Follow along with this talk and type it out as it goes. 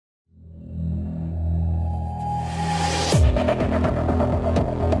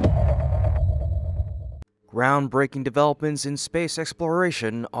Groundbreaking developments in space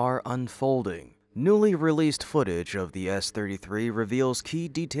exploration are unfolding. Newly released footage of the S-33 reveals key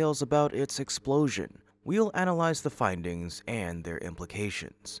details about its explosion. We'll analyze the findings and their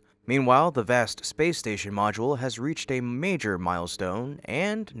implications. Meanwhile, the vast space station module has reached a major milestone,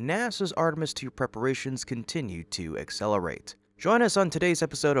 and NASA's Artemis II preparations continue to accelerate. Join us on today's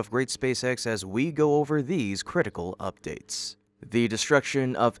episode of Great SpaceX as we go over these critical updates. The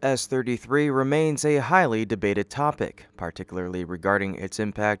destruction of S-33 remains a highly debated topic, particularly regarding its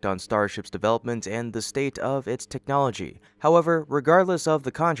impact on Starship's development and the state of its technology. However, regardless of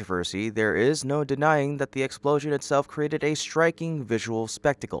the controversy, there is no denying that the explosion itself created a striking visual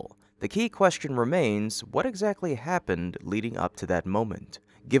spectacle. The key question remains, what exactly happened leading up to that moment?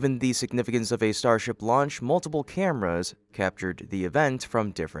 Given the significance of a Starship launch, multiple cameras captured the event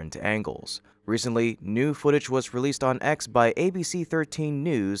from different angles. Recently, new footage was released on X by ABC 13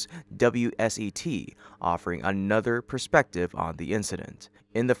 News WSET, offering another perspective on the incident.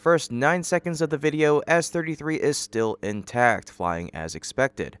 In the first 9 seconds of the video, S-33 is still intact, flying as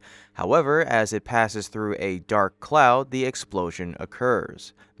expected. However, as it passes through a dark cloud, the explosion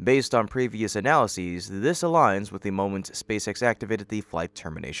occurs. Based on previous analyses, this aligns with the moment SpaceX activated the flight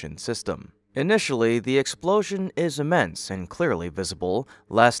termination system. Initially, the explosion is immense and clearly visible,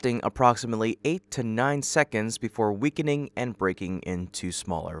 lasting approximately 8 to 9 seconds before weakening and breaking into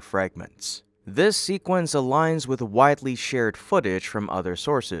smaller fragments. This sequence aligns with widely shared footage from other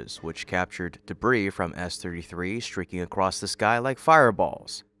sources, which captured debris from S-33 streaking across the sky like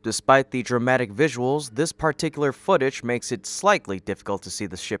fireballs. Despite the dramatic visuals, this particular footage makes it slightly difficult to see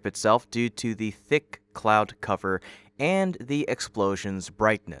the ship itself due to the thick cloud cover and the explosion's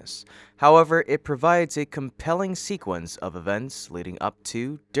brightness. However, it provides a compelling sequence of events leading up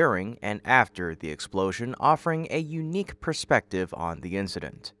to, during, and after the explosion, offering a unique perspective on the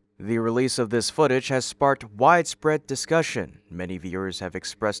incident. The release of this footage has sparked widespread discussion. Many viewers have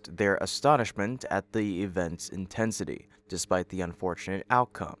expressed their astonishment at the event's intensity, despite the unfortunate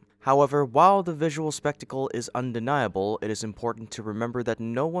outcome. However, while the visual spectacle is undeniable, it is important to remember that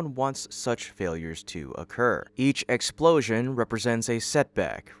no one wants such failures to occur. Each explosion represents a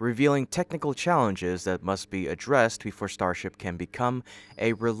setback, revealing technical challenges that must be addressed before Starship can become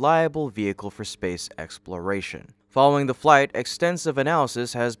a reliable vehicle for space exploration. Following the flight, extensive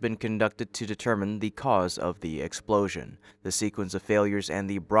analysis has been conducted to determine the cause of the explosion, the sequence of failures, and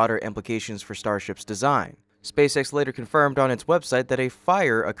the broader implications for Starship's design. SpaceX later confirmed on its website that a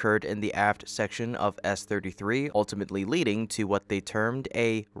fire occurred in the aft section of S-33, ultimately leading to what they termed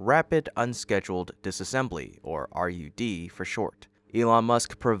a Rapid Unscheduled Disassembly, or RUD for short. Elon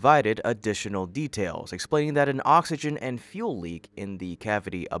Musk provided additional details, explaining that an oxygen and fuel leak in the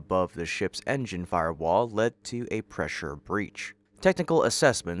cavity above the ship's engine firewall led to a pressure breach. Technical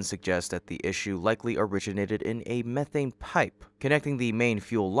assessments suggest that the issue likely originated in a methane pipe connecting the main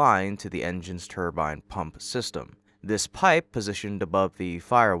fuel line to the engine's turbine pump system. This pipe, positioned above the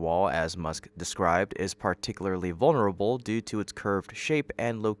firewall as Musk described, is particularly vulnerable due to its curved shape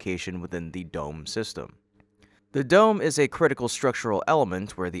and location within the dome system. The dome is a critical structural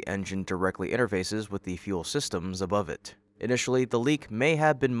element where the engine directly interfaces with the fuel systems above it. Initially, the leak may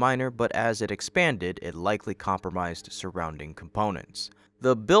have been minor, but as it expanded, it likely compromised surrounding components.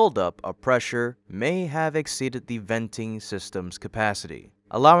 The buildup of pressure may have exceeded the venting system's capacity,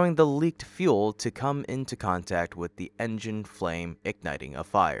 allowing the leaked fuel to come into contact with the engine flame, igniting a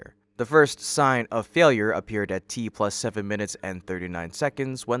fire. The first sign of failure appeared at T plus 7 minutes and 39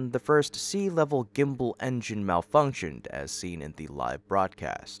 seconds when the first sea-level gimbal engine malfunctioned, as seen in the live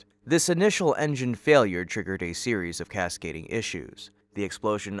broadcast. This initial engine failure triggered a series of cascading issues. The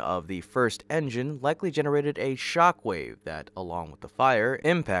explosion of the first engine likely generated a shockwave that, along with the fire,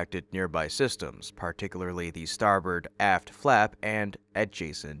 impacted nearby systems, particularly the starboard aft flap and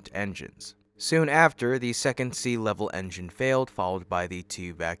adjacent engines. Soon after, the second sea-level engine failed, followed by the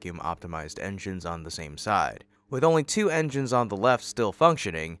 2 vacuum-optimized engines on the same side. With only 2 engines on the left still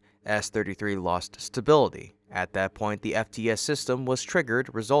functioning, S-33 lost stability. At that point, the FTS system was triggered,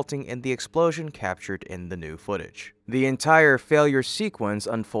 resulting in the explosion captured in the new footage. The entire failure sequence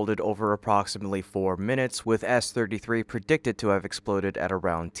unfolded over approximately 4 minutes, with S-33 predicted to have exploded at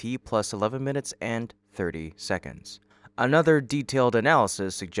around T plus 11 minutes and 30 seconds. Another detailed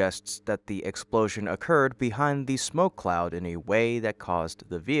analysis suggests that the explosion occurred behind the smoke cloud in a way that caused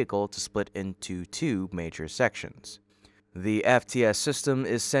the vehicle to split into 2 major sections. The FTS system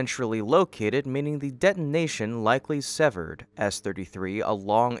is centrally located, meaning the detonation likely severed S-33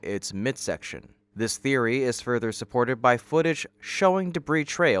 along its midsection. This theory is further supported by footage showing debris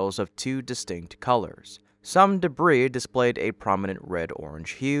trails of 2 distinct colors. Some debris displayed a prominent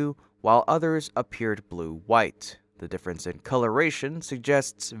red-orange hue, while others appeared blue-white. The difference in coloration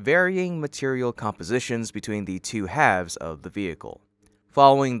suggests varying material compositions between the two halves of the vehicle.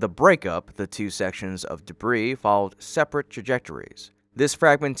 Following the breakup, the two sections of debris followed separate trajectories. This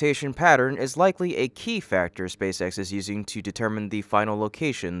fragmentation pattern is likely a key factor SpaceX is using to determine the final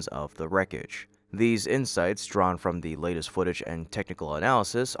locations of the wreckage. These insights, drawn from the latest footage and technical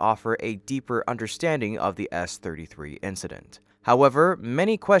analysis, offer a deeper understanding of the S-33 incident. However,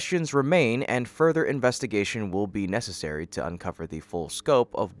 many questions remain and further investigation will be necessary to uncover the full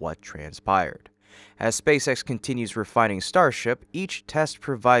scope of what transpired. As SpaceX continues refining Starship, each test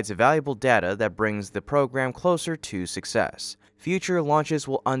provides valuable data that brings the program closer to success. Future launches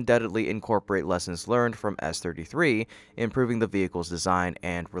will undoubtedly incorporate lessons learned from S-33, improving the vehicle's design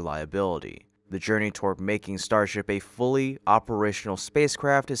and reliability. The journey toward making Starship a fully operational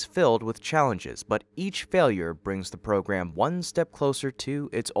spacecraft is filled with challenges, but each failure brings the program one step closer to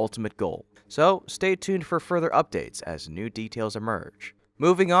its ultimate goal. So, stay tuned for further updates as new details emerge.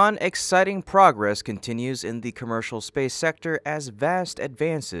 Moving on, exciting progress continues in the commercial space sector as VAST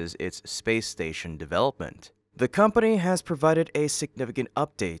advances its space station development. The company has provided a significant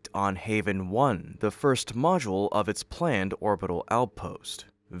update on Haven 1, the first module of its planned orbital outpost.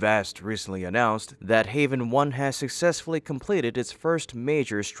 VAST recently announced that Haven 1 has successfully completed its first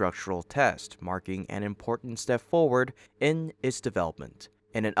major structural test, marking an important step forward in its development.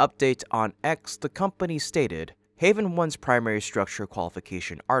 In an update on X, the company stated, Haven 1's primary structure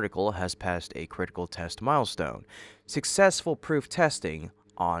qualification article has passed a critical test milestone, successful proof testing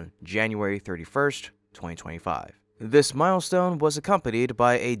on January 31st, 2025. This milestone was accompanied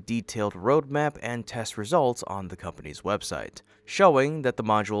by a detailed roadmap and test results on the company's website, showing that the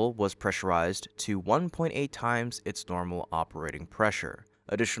module was pressurized to 1.8 times its normal operating pressure.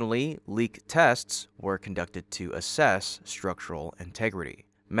 Additionally, leak tests were conducted to assess structural integrity.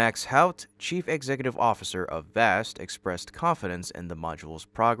 Max Hout, Chief Executive Officer of VAST, expressed confidence in the module's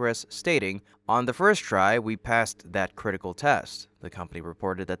progress, stating, "On the first try, we passed that critical test." The company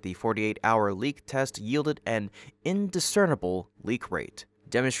reported that the 48-hour leak test yielded an indiscernible leak rate,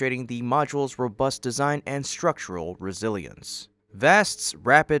 demonstrating the module's robust design and structural resilience. VAST's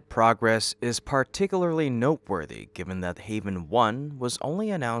rapid progress is particularly noteworthy given that Haven 1 was only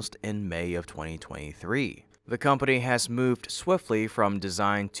announced in May of 2023. The company has moved swiftly from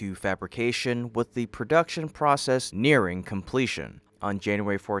design to fabrication, with the production process nearing completion. On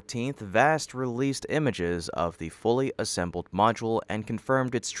January 14th, VAST released images of the fully assembled module and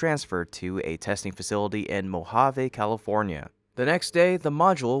confirmed its transfer to a testing facility in Mojave, California. The next day, the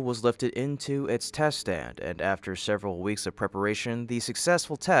module was lifted into its test stand, and after several weeks of preparation, the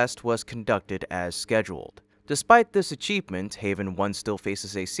successful test was conducted as scheduled. Despite this achievement, Haven 1 still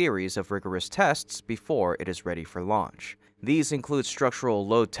faces a series of rigorous tests before it is ready for launch. These include structural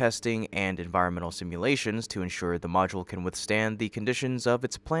load testing and environmental simulations to ensure the module can withstand the conditions of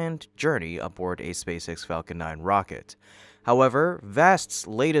its planned journey aboard a SpaceX Falcon 9 rocket. However, VAST's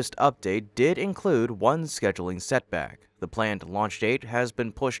latest update did include one scheduling setback. The planned launch date has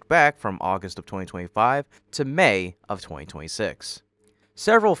been pushed back from August of 2025 to May of 2026.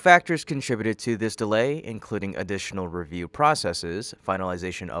 Several factors contributed to this delay, including additional review processes,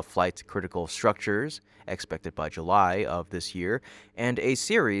 finalization of flight critical structures, expected by July of this year, and a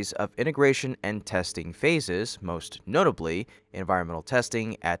series of integration and testing phases, most notably environmental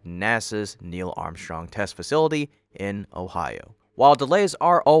testing at NASA's Neil Armstrong Test Facility in Ohio. While delays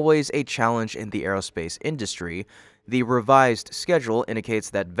are always a challenge in the aerospace industry, the revised schedule indicates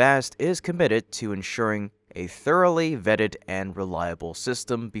that VAST is committed to ensuring a thoroughly vetted and reliable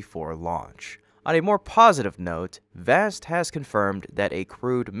system before launch. On a more positive note, VAST has confirmed that a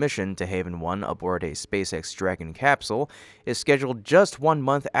crewed mission to Haven 1 aboard a SpaceX Dragon capsule is scheduled just 1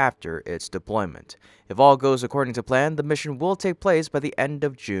 month after its deployment. If all goes according to plan, the mission will take place by the end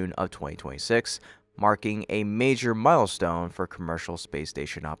of June of 2026, marking a major milestone for commercial space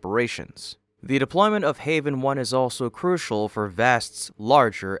station operations. The deployment of Haven 1 is also crucial for VAST's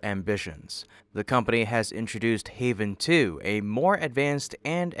larger ambitions. The company has introduced Haven 2, a more advanced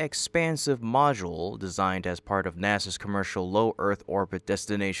and expansive module designed as part of NASA's Commercial Low Earth Orbit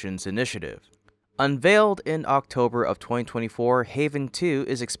Destinations initiative. Unveiled in October of 2024, Haven 2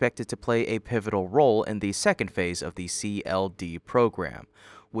 is expected to play a pivotal role in the second phase of the CLD program,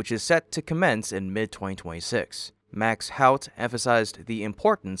 which is set to commence in mid-2026. Max Hout emphasized the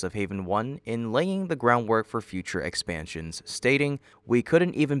importance of Haven 1 in laying the groundwork for future expansions, stating, "We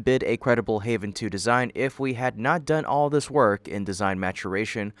couldn't even bid a credible Haven 2 design if we had not done all this work in design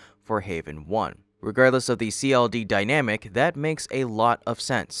maturation for Haven 1. Regardless of the CLD dynamic, that makes a lot of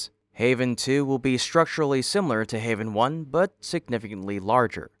sense. Haven 2 will be structurally similar to Haven 1, but significantly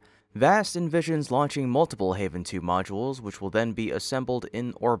larger. VAST envisions launching multiple Haven 2 modules, which will then be assembled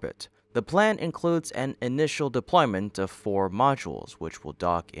in orbit. The plan includes an initial deployment of 4 modules, which will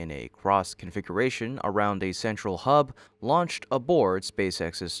dock in a cross-configuration around a central hub launched aboard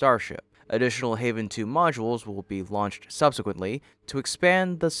SpaceX's Starship. Additional Haven 2 modules will be launched subsequently to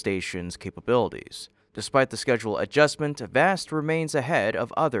expand the station's capabilities. Despite the schedule adjustment, VAST remains ahead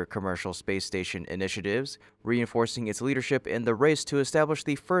of other commercial space station initiatives, reinforcing its leadership in the race to establish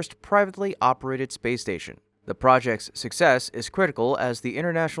the first privately operated space station. The project's success is critical as the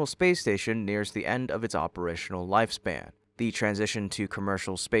International Space Station nears the end of its operational lifespan. The transition to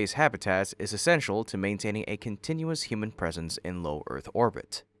commercial space habitats is essential to maintaining a continuous human presence in low Earth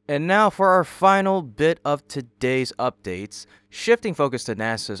orbit. And now for our final bit of today's updates. Shifting focus to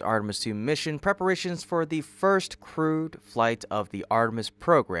NASA's Artemis 2 mission, preparations for the first crewed flight of the Artemis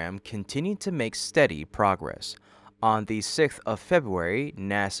program continue to make steady progress. On the 6th of February,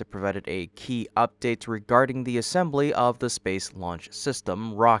 NASA provided a key update regarding the assembly of the Space Launch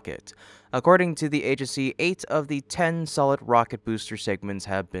System rocket. According to the agency, 8 of the 10 solid rocket booster segments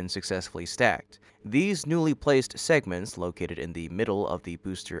have been successfully stacked. These newly placed segments, located in the middle of the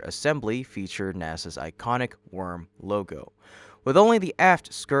booster assembly, feature NASA's iconic worm logo. With only the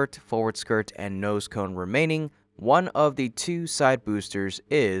aft skirt, forward skirt, and nose cone remaining, one of the 2 side boosters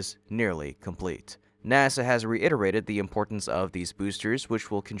is nearly complete. NASA has reiterated the importance of these boosters,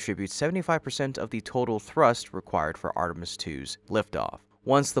 which will contribute 75% of the total thrust required for Artemis 2's liftoff.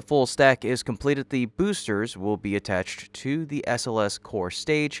 Once the full stack is completed, the boosters will be attached to the SLS core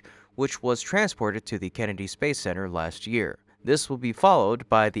stage, which was transported to the Kennedy Space Center last year. This will be followed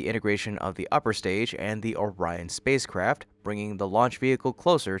by the integration of the upper stage and the Orion spacecraft, bringing the launch vehicle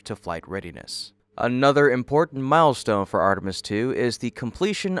closer to flight readiness. Another important milestone for Artemis 2 is the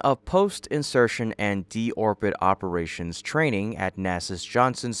completion of post-insertion and deorbit operations training at NASA's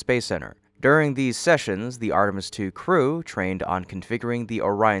Johnson Space Center. During these sessions, the Artemis 2 crew trained on configuring the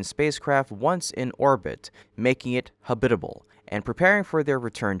Orion spacecraft once in orbit, making it habitable, and preparing for their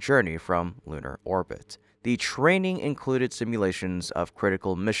return journey from lunar orbit. The training included simulations of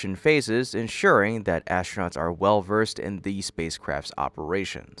critical mission phases, ensuring that astronauts are well versed in the spacecraft's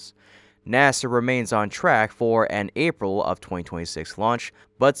operations. NASA remains on track for an April of 2026 launch,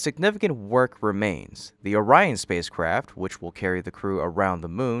 but significant work remains. The Orion spacecraft, which will carry the crew around the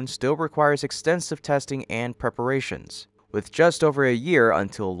moon, still requires extensive testing and preparations. With just over a year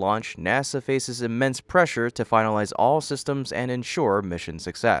until launch, NASA faces immense pressure to finalize all systems and ensure mission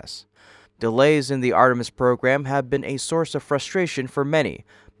success. Delays in the Artemis program have been a source of frustration for many,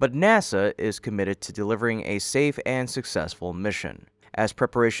 but NASA is committed to delivering a safe and successful mission. As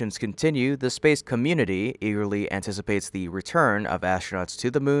preparations continue, the space community eagerly anticipates the return of astronauts to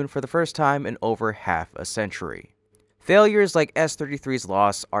the moon for the first time in over half a century. Failures like S-33's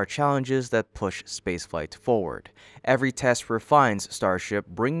loss are challenges that push spaceflight forward. Every test refines Starship,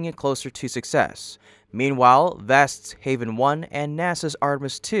 bringing it closer to success. Meanwhile, VAST's Haven 1 and NASA's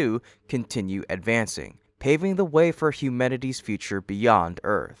Artemis 2 continue advancing, paving the way for humanity's future beyond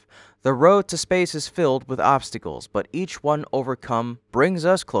Earth. The road to space is filled with obstacles, but each one overcome brings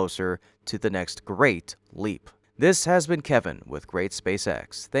us closer to the next great leap. This has been Kevin with Great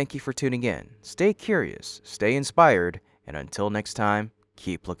SpaceX. Thank you for tuning in. Stay curious, stay inspired, and until next time,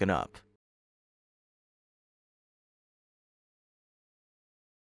 keep looking up.